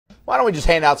Why don't we just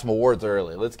hand out some awards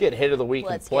early? Let's get hit of the week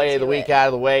and play of the week it. out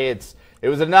of the way. It's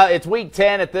week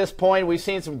 10 at this point. We've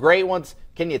seen some great ones.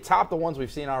 Can you top the ones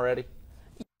we've seen already?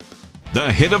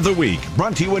 The hit of the week,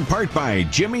 brought to you in part by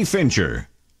Jimmy Fincher.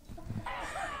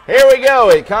 Here we go.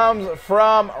 It comes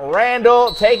from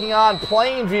Randall taking on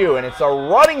Plainview, and it's a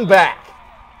running back.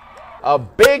 A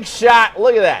big shot.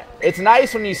 Look at that. It's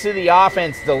nice when you see the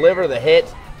offense deliver the hit.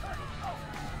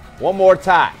 One more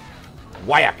time.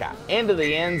 Wayaka into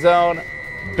the end zone.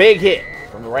 Big hit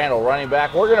from the Randall running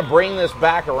back. We're going to bring this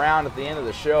back around at the end of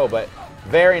the show, but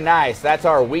very nice. That's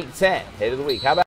our Week 10 hit of the week. How about